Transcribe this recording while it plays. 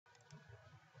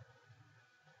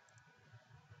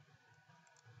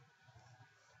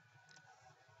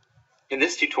In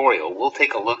this tutorial, we'll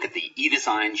take a look at the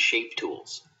eDesign Shape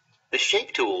Tools. The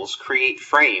Shape Tools create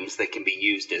frames that can be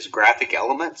used as graphic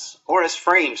elements or as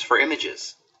frames for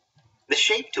images. The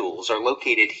Shape Tools are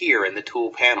located here in the Tool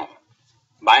panel.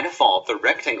 By default, the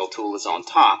Rectangle tool is on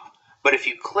top, but if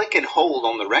you click and hold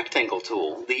on the Rectangle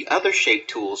tool, the other Shape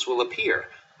Tools will appear,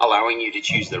 allowing you to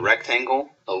choose the Rectangle,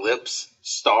 Ellipse,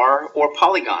 Star, or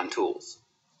Polygon tools.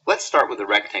 Let's start with the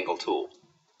Rectangle tool.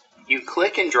 You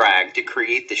click and drag to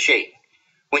create the shape.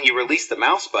 When you release the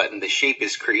mouse button, the shape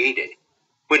is created.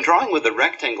 When drawing with the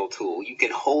Rectangle tool, you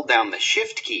can hold down the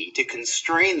Shift key to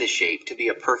constrain the shape to be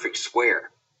a perfect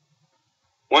square.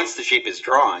 Once the shape is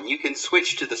drawn, you can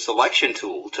switch to the Selection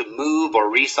tool to move or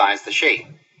resize the shape.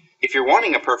 If you're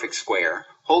wanting a perfect square,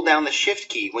 hold down the Shift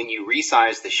key when you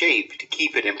resize the shape to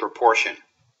keep it in proportion.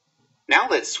 Now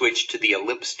let's switch to the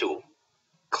Ellipse tool.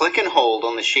 Click and hold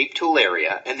on the Shape tool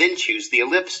area and then choose the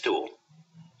Ellipse tool.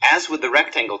 As with the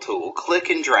Rectangle tool, click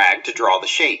and drag to draw the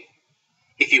shape.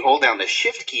 If you hold down the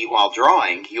Shift key while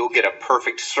drawing, you'll get a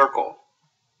perfect circle.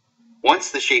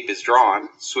 Once the shape is drawn,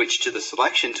 switch to the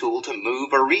Selection tool to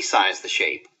move or resize the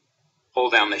shape.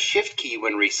 Hold down the Shift key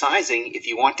when resizing if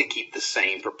you want to keep the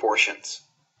same proportions.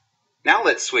 Now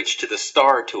let's switch to the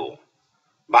Star tool.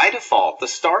 By default, the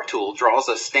Star tool draws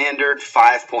a standard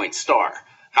 5-point star.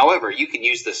 However, you can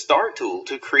use the Star tool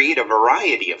to create a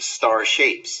variety of star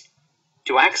shapes.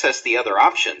 To access the other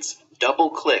options,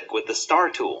 double-click with the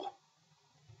Star tool.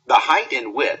 The height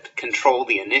and width control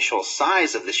the initial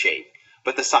size of the shape,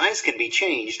 but the size can be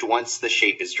changed once the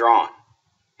shape is drawn.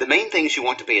 The main things you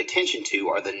want to pay attention to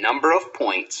are the number of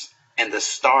points and the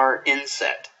star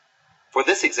inset. For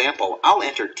this example, I'll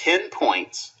enter 10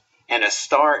 points and a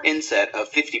star inset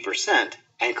of 50%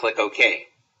 and click OK.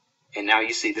 And now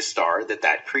you see the star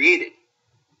that created.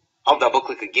 I'll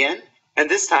double-click again, and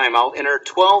this time I'll enter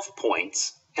 12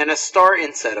 points and a star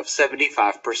inset of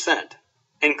 75%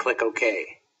 and click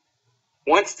OK.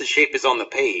 Once the shape is on the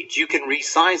page, you can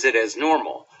resize it as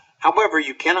normal. However,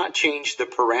 you cannot change the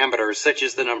parameters such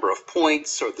as the number of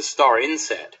points or the star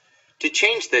inset. To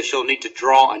change this, you'll need to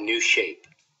draw a new shape.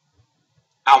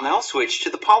 I'll now switch to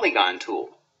the Polygon tool.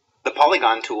 The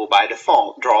Polygon tool by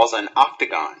default draws an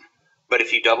octagon, but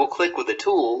if you double-click with the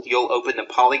tool, you'll open the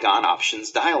Polygon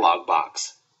Options dialog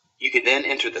box. You can then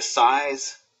enter the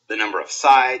size, the number of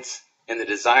sides, and the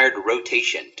desired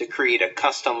rotation to create a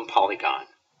custom polygon.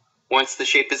 Once the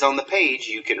shape is on the page,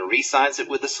 you can resize it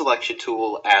with the Selection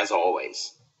tool as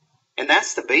always. And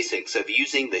that's the basics of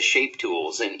using the Shape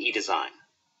Tools in eDesign.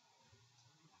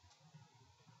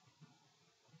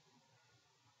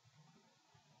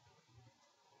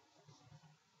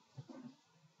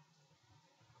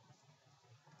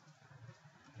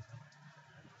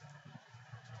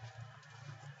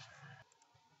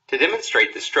 To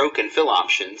demonstrate the stroke and fill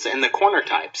options and the corner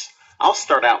types, I'll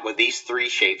start out with these three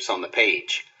shapes on the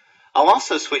page. I'll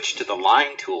also switch to the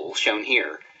Line tool shown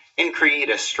here and create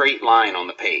a straight line on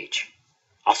the page.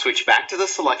 I'll switch back to the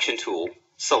Selection tool,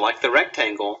 select the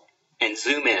rectangle, and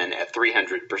zoom in at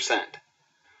 300%.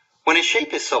 When a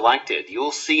shape is selected,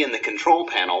 you'll see in the control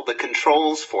panel the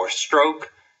controls for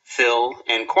stroke, fill,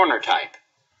 and corner type.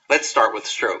 Let's start with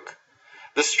stroke.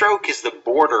 The stroke is the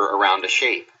border around a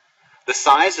shape. The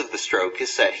size of the stroke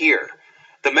is set here.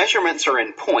 The measurements are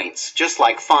in points, just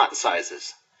like font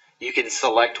sizes. You can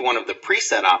select one of the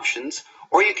preset options,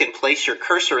 or you can place your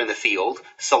cursor in the field,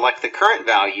 select the current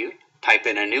value, type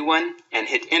in a new one, and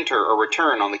hit Enter or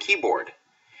Return on the keyboard.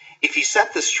 If you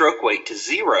set the stroke weight to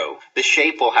 0, the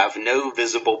shape will have no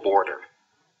visible border.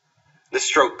 The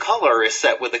stroke color is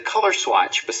set with a color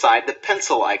swatch beside the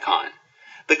pencil icon.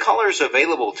 The colors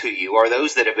available to you are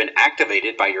those that have been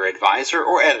activated by your advisor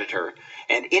or editor,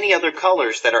 and any other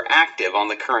colors that are active on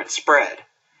the current spread.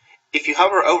 If you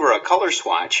hover over a color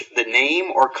swatch, the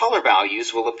name or color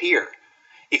values will appear.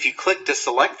 If you click to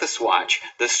select the swatch,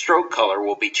 the stroke color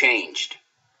will be changed.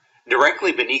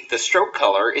 Directly beneath the stroke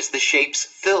color is the shape's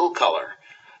fill color.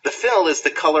 The fill is the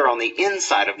color on the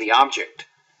inside of the object.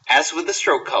 As with the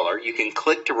stroke color, you can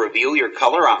click to reveal your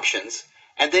color options,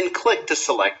 and then click to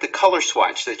select the color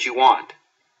swatch that you want.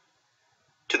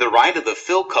 To the right of the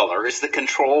fill color is the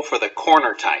control for the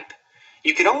corner type.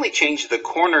 You can only change the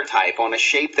corner type on a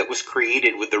shape that was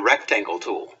created with the Rectangle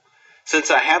tool.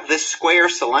 Since I have this square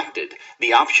selected,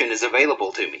 the option is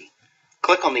available to me.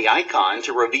 Click on the icon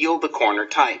to reveal the corner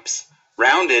types.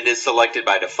 Rounded is selected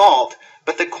by default,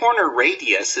 but the corner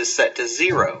radius is set to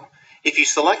 0. If you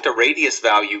select a radius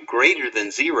value greater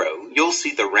than 0, you'll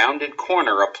see the rounded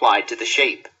corner applied to the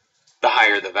shape. The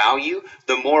higher the value,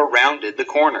 the more rounded the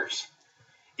corners.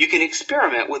 You can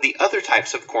experiment with the other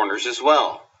types of corners as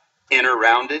well. Inner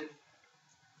rounded,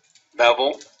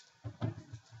 bevel,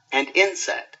 and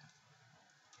Inset.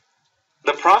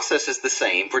 The process is the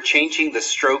same for changing the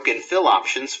stroke and fill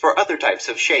options for other types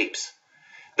of shapes.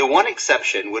 The one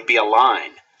exception would be a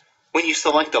line. When you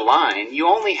select a line, you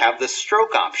only have the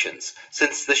stroke options.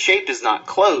 Since the shape is not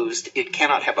closed, it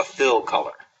cannot have a fill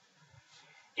color.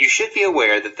 You should be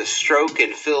aware that the stroke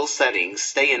and fill settings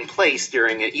stay in place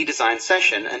during an eDesign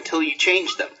session until you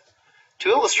change them. To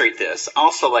illustrate this,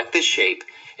 I'll select this shape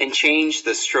and change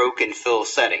the stroke and fill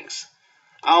settings.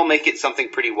 I'll make it something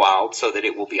pretty wild so that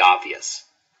it will be obvious.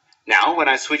 Now, when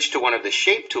I switch to one of the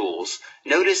shape tools,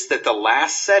 notice that the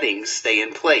last settings stay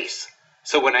in place.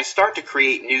 So when I start to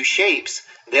create new shapes,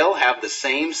 they'll have the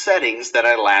same settings that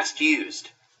I last used.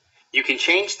 You can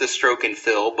change the stroke and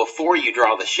fill before you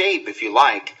draw the shape if you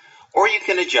like, or you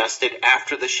can adjust it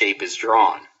after the shape is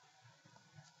drawn.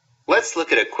 Let's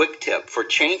look at a quick tip for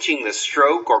changing the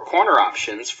stroke or corner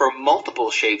options for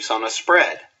multiple shapes on a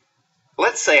spread.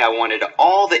 Let's say I wanted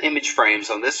all the image frames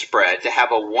on this spread to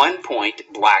have a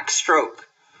one-point black stroke.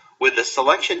 With the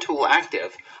selection tool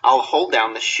active, I'll hold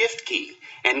down the Shift key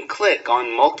and click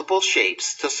on multiple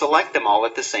shapes to select them all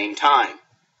at the same time.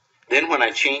 Then when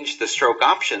I change the stroke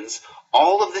options,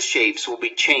 all of the shapes will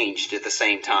be changed at the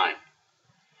same time.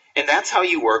 And that's how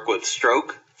you work with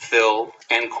stroke, fill,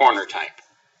 and corner type.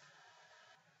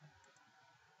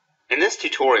 In this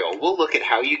tutorial, we'll look at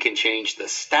how you can change the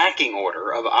stacking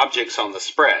order of objects on the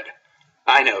spread.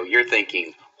 I know you're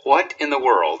thinking, what in the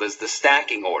world is the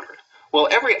stacking order? Well,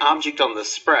 every object on the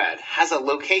spread has a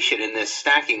location in this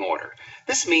stacking order.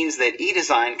 This means that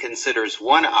eDesign considers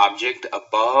one object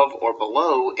above or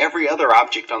below every other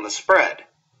object on the spread.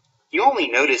 You only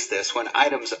notice this when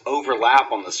items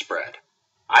overlap on the spread.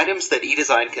 Items that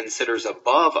eDesign considers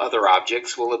above other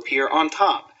objects will appear on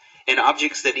top, and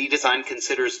objects that eDesign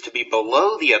considers to be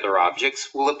below the other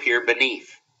objects will appear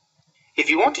beneath. If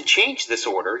you want to change this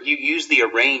order, you use the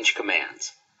Arrange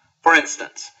commands. For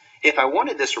instance, if I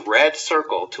wanted this red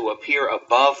circle to appear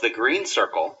above the green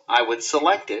circle, I would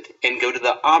select it and go to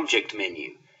the Object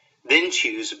menu, then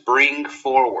choose Bring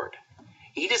Forward.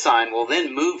 eDesign will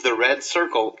then move the red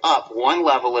circle up one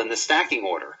level in the stacking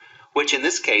order, which in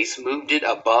this case moved it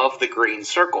above the green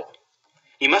circle.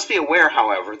 You must be aware,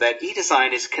 however, that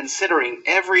eDesign is considering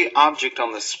every object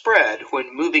on the spread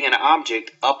when moving an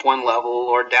object up one level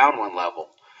or down one level.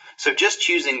 So just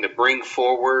choosing the Bring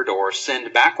Forward or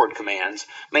Send Backward commands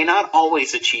may not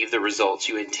always achieve the results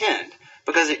you intend,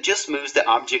 because it just moves the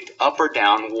object up or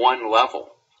down one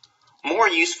level. More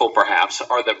useful, perhaps,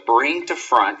 are the Bring to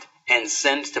Front and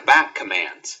Send to Back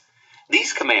commands.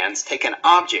 These commands take an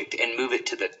object and move it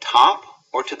to the top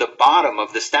or to the bottom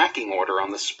of the stacking order on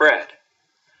the spread.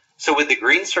 So with the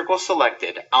green circle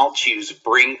selected, I'll choose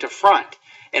Bring to Front,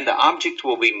 and the object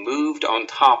will be moved on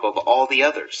top of all the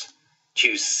others.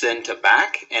 Choose Send to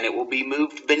Back, and it will be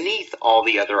moved beneath all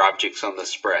the other objects on the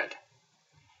spread.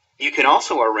 You can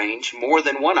also arrange more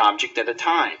than one object at a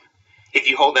time. If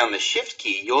you hold down the Shift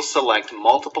key, you'll select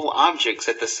multiple objects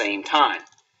at the same time.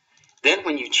 Then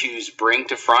when you choose Bring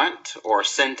to Front or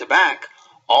Send to Back,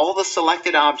 all the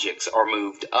selected objects are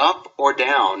moved up or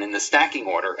down in the stacking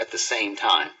order at the same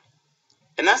time.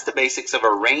 And that's the basics of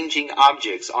arranging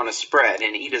objects on a spread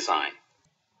in eDesign.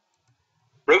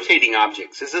 Rotating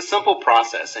objects is a simple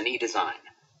process in eDesign.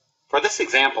 For this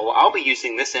example, I'll be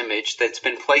using this image that's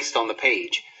been placed on the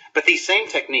page, but these same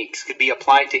techniques could be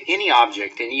applied to any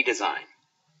object in eDesign.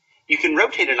 You can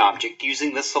rotate an object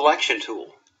using the Selection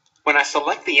tool. When I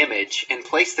select the image and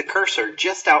place the cursor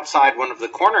just outside one of the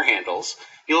corner handles,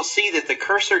 you'll see that the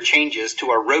cursor changes to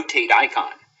a rotate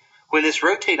icon. When this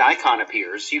rotate icon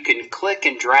appears, you can click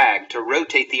and drag to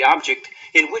rotate the object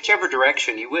in whichever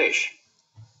direction you wish.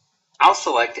 I'll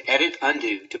select Edit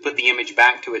Undo to put the image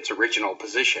back to its original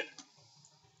position.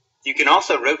 You can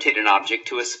also rotate an object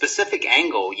to a specific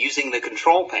angle using the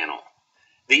Control panel.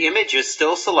 The image is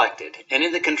still selected, and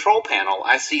in the Control panel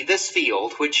I see this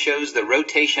field which shows the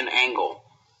rotation angle.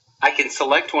 I can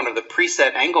select one of the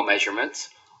preset angle measurements,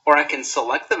 or I can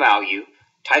select the value,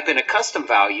 type in a custom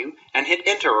value, and hit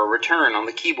Enter or Return on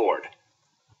the keyboard.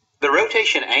 The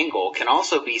rotation angle can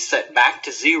also be set back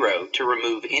to 0 to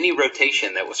remove any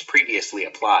rotation that was previously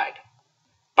applied.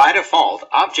 By default,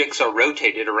 objects are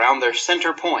rotated around their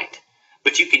center point,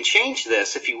 but you can change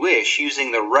this if you wish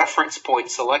using the Reference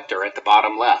Point selector at the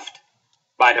bottom left.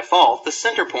 By default, the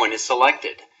center point is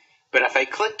selected, but if I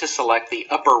click to select the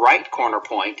upper right corner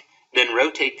point, then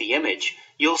rotate the image,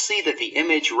 you'll see that the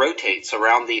image rotates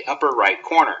around the upper right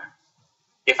corner.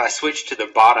 If I switch to the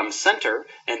bottom center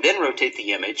and then rotate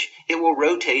the image, it will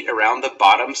rotate around the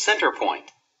bottom center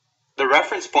point. The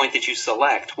reference point that you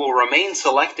select will remain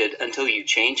selected until you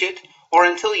change it or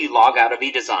until you log out of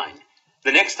eDesign.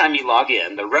 The next time you log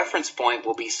in, the reference point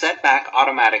will be set back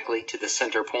automatically to the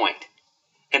center point.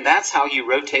 And that's how you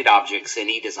rotate objects in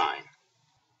eDesign.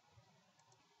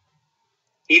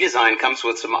 eDesign comes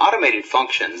with some automated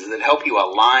functions that help you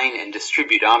align and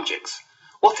distribute objects.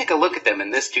 We'll take a look at them in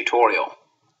this tutorial.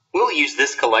 We'll use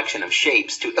this collection of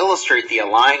shapes to illustrate the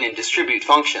align and distribute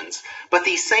functions, but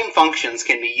these same functions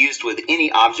can be used with any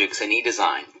objects in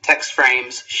eDesign, text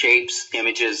frames, shapes,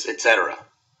 images, etc.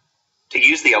 To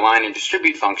use the align and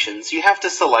distribute functions, you have to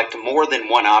select more than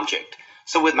one object.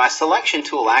 So with my selection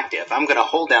tool active, I'm going to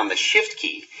hold down the Shift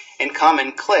key and come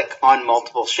and click on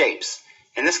multiple shapes.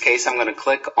 In this case, I'm going to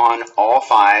click on all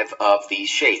 5 of these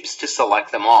shapes to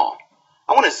select them all.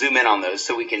 I want to zoom in on those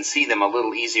so we can see them a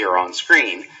little easier on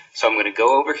screen. So I'm going to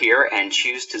go over here and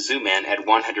choose to zoom in at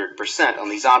 100% on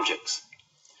these objects.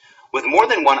 With more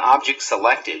than one object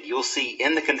selected, you'll see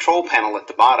in the control panel at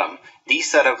the bottom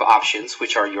these set of options,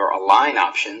 which are your align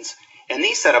options, and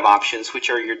these set of options, which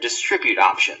are your distribute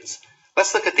options.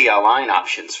 Let's look at the align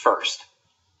options first.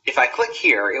 If I click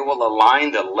here, it will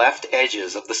align the left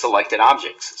edges of the selected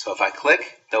objects. So if I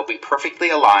click, they'll be perfectly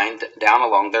aligned down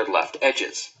along their left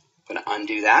edges. I'm going to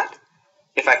undo that.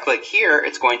 If I click here,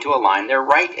 it's going to align their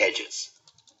right edges.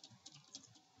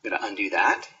 I'm going to undo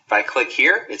that. If I click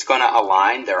here, it's going to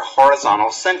align their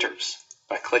horizontal centers.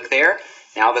 If I click there,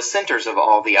 now the centers of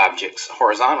all the objects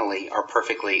horizontally are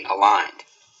perfectly aligned.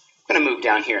 I'm going to move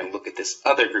down here and look at this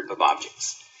other group of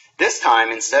objects. This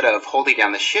time, instead of holding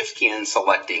down the Shift key and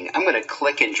selecting, I'm going to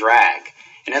click and drag.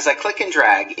 And as I click and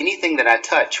drag, anything that I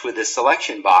touch with this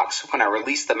selection box, when I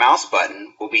release the mouse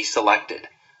button, will be selected.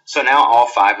 So now all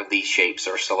 5 of these shapes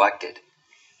are selected.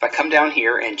 If I come down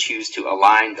here and choose to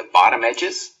align the bottom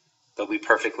edges, they'll be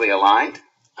perfectly aligned.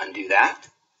 Undo that.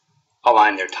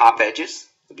 Align their top edges,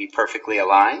 they'll be perfectly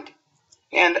aligned.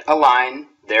 And align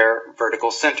their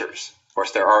vertical centers. Of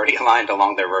course, they're already aligned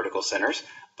along their vertical centers,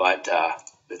 but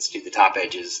let's do the top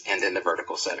edges and then the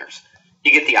vertical centers.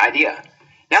 You get the idea.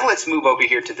 Now let's move over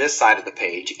here to this side of the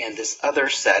page and this other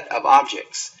set of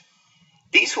objects.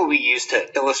 These will be used to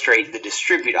illustrate the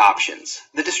distribute options.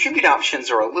 The distribute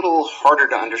options are a little harder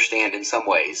to understand in some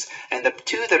ways, and the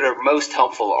 2 that are most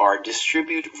helpful are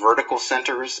distribute vertical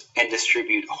centers and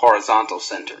distribute horizontal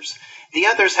centers. The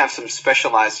others have some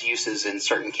specialized uses in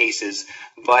certain cases,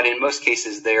 but in most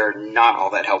cases they're not all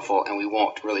that helpful and we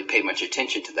won't really pay much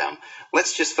attention to them.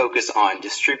 Let's just focus on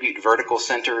distribute vertical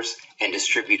centers and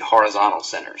distribute horizontal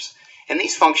centers. And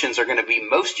these functions are going to be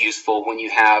most useful when you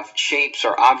have shapes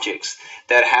or objects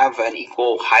that have an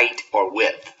equal height or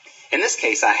width. In this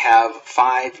case, I have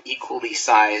 5 equally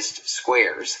sized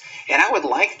squares, and I would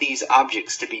like these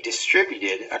objects to be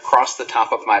distributed across the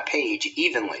top of my page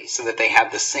evenly so that they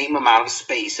have the same amount of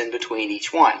space in between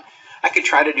each one. I could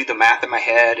try to do the math in my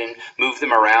head and move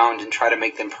them around and try to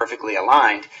make them perfectly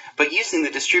aligned, but using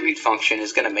the distribute function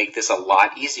is going to make this a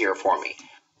lot easier for me.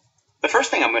 The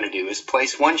first thing I'm going to do is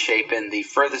place one shape in the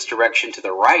furthest direction to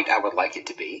the right I would like it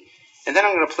to be, and then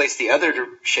I'm going to place the other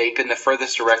shape in the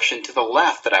furthest direction to the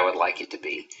left that I would like it to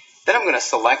be. Then I'm going to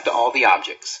select all the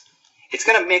objects. It's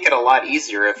going to make it a lot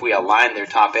easier if we align their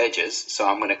top edges, so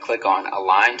I'm going to click on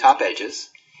Align Top Edges,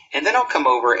 and then I'll come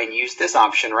over and use this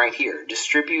option right here,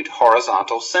 Distribute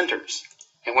Horizontal Centers.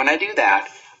 And when I do that,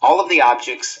 all of the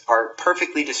objects are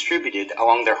perfectly distributed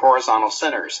along their horizontal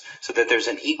centers so that there's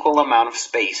an equal amount of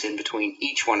space in between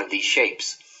each one of these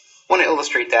shapes. I want to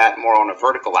illustrate that more on a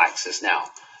vertical axis now.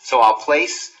 So I'll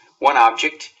place one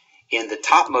object in the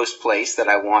topmost place that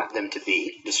I want them to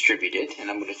be distributed,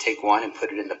 and I'm going to take one and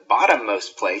put it in the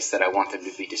bottommost place that I want them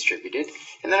to be distributed,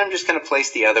 and then I'm just going to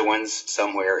place the other ones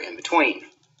somewhere in between.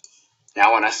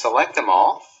 Now when I select them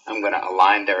all, I'm going to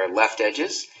align their left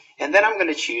edges, and then I'm going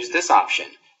to choose this option,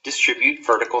 Distribute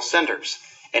Vertical Centers.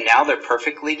 And now they're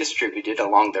perfectly distributed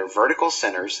along their vertical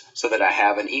centers so that I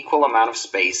have an equal amount of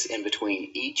space in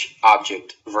between each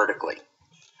object vertically.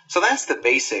 So that's the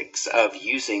basics of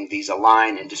using these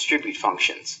align and distribute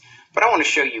functions. But I want to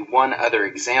show you one other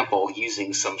example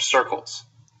using some circles.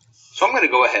 So I'm going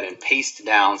to go ahead and paste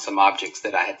down some objects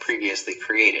that I had previously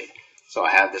created. So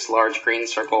I have this large green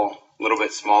circle, a little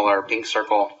bit smaller pink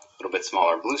circle, a little bit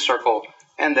smaller blue circle,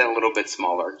 and then a little bit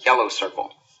smaller yellow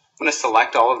circle. I'm going to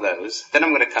select all of those, then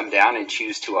I'm going to come down and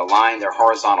choose to align their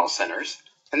horizontal centers,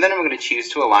 and then I'm going to choose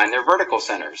to align their vertical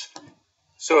centers.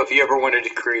 So if you ever wanted to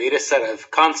create a set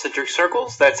of concentric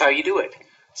circles, that's how you do it.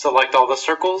 Select all the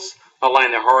circles,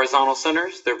 align their horizontal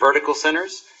centers, their vertical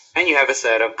centers, and you have a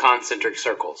set of concentric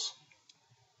circles.